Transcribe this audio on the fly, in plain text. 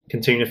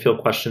Continue to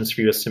field questions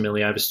for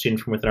USMLE. I have a student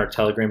from within our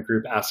Telegram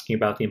group asking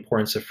about the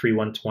importance of free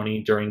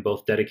 120 during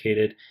both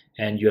dedicated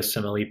and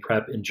USMLE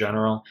prep in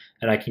general,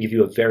 and I can give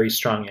you a very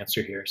strong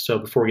answer here. So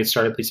before we get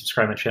started, please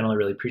subscribe to my channel. I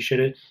really appreciate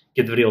it.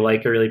 Give the video a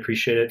like. I really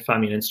appreciate it.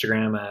 Find me on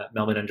Instagram at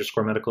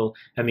Melman_medical,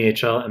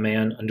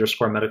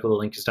 MEHLMAN_medical. The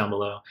link is down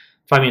below.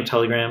 Find me on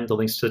Telegram. The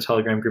links to the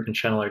Telegram group and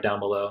channel are down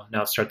below. Now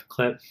let's start the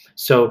clip.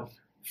 So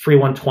free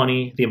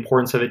 120, the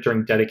importance of it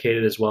during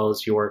dedicated as well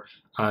as your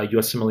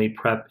USMLE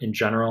prep in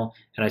general.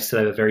 And I said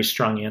I have a very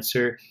strong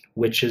answer,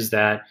 which is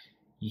that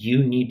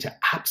you need to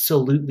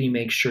absolutely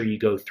make sure you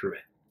go through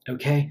it.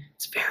 Okay?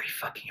 It's very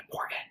fucking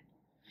important.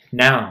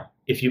 Now,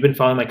 if you've been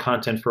following my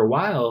content for a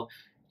while,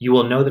 you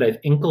will know that I've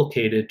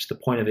inculcated to the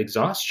point of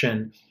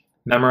exhaustion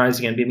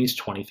memorizing NBMEs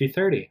 20 through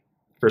 30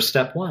 for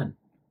step 1.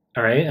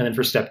 All right, and then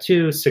for step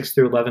 2, 6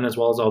 through 11, as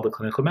well as all the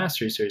clinical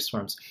mastery series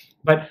forms.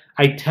 But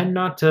I tend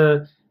not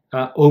to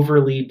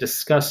overly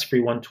discuss free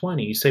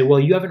 120. You say, well,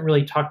 you haven't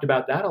really talked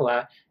about that a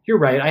lot. You're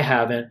right, I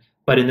haven't,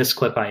 but in this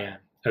clip I am.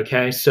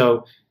 Okay,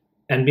 so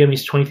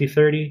NBMEs 20 through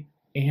 30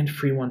 and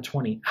free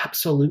 120,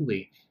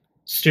 absolutely.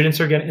 Students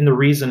are getting, and the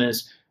reason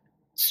is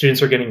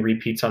students are getting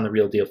repeats on the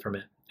real deal from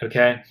it.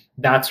 Okay,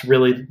 that's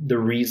really the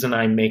reason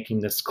I'm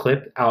making this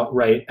clip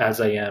outright as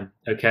I am.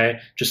 Okay,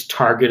 just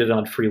targeted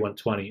on free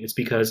 120. It's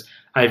because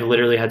I've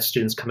literally had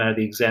students come out of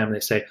the exam and they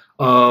say,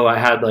 oh, I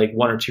had like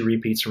 1 or 2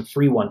 repeats from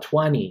free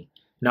 120.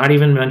 Not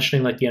even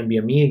mentioning like the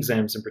NBME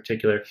exams in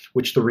particular,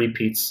 which the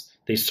repeats,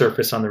 they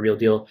surface on the real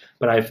deal.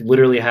 But I've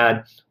literally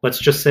had, let's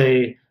just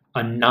say,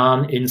 a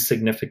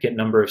non-insignificant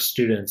number of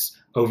students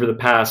over the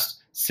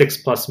past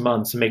 6+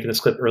 months. I'm making this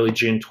clip early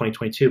June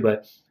 2022,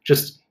 but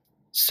just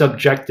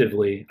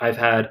subjectively, I've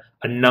had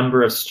a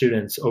number of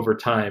students over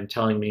time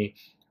telling me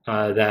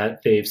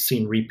that they've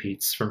seen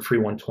repeats from free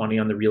 120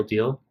 on the real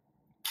deal,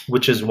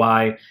 which is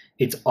why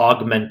it's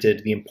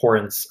augmented the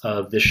importance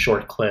of this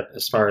short clip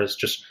as far as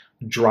just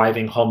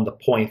driving home the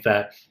point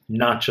that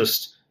not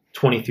just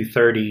 20 through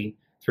 30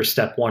 for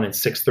step 1 and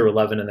 6 through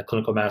 11 in the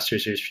clinical mastery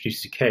series for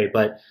TCK,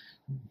 but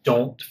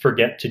don't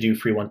forget to do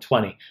free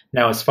 120.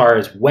 Now, as far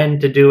as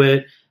when to do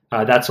it,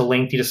 that's a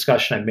lengthy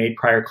discussion. I've made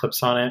prior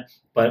clips on it,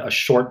 but a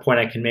short point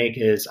I can make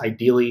is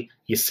ideally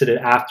you sit it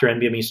after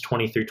NBMEs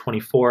 20 through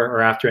 24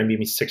 or after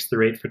NBMEs 6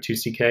 through 8 for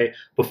 2CK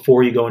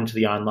before you go into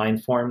the online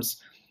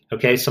forms.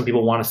 Okay, some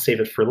people want to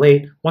save it for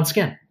late. Once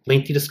again,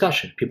 lengthy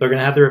discussion. People are going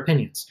to have their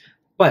opinions.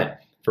 But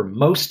for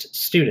most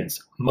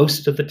students,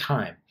 most of the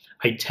time,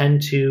 I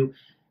tend to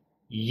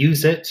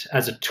use it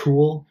as a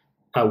tool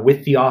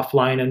with the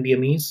offline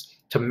NBMEs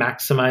to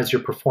maximize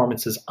your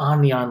performances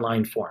on the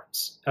online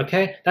forms.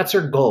 Okay, that's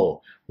our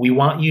goal. We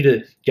want you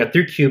to get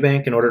through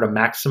QBank in order to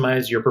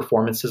maximize your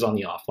performances on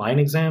the offline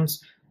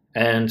exams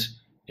and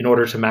in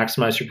order to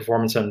maximize your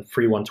performance on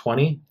free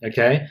 120,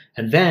 okay?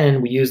 And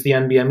then we use the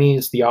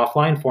NBMEs, the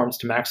offline forms,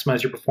 to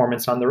maximize your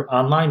performance on the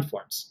online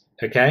forms,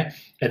 okay?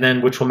 And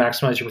then which will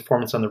maximize your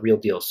performance on the real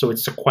deal. So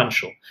it's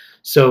sequential.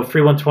 So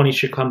free 120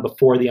 should come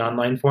before the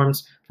online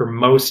forms for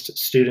most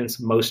students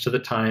most of the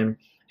time.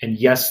 And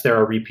yes, there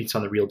are repeats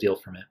on the real deal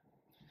from it.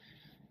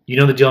 You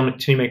know the deal. I'm going to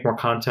continue to make more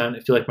content.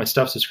 If you like my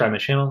stuff, subscribe to my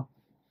channel.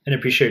 And I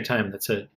appreciate your time. That's it.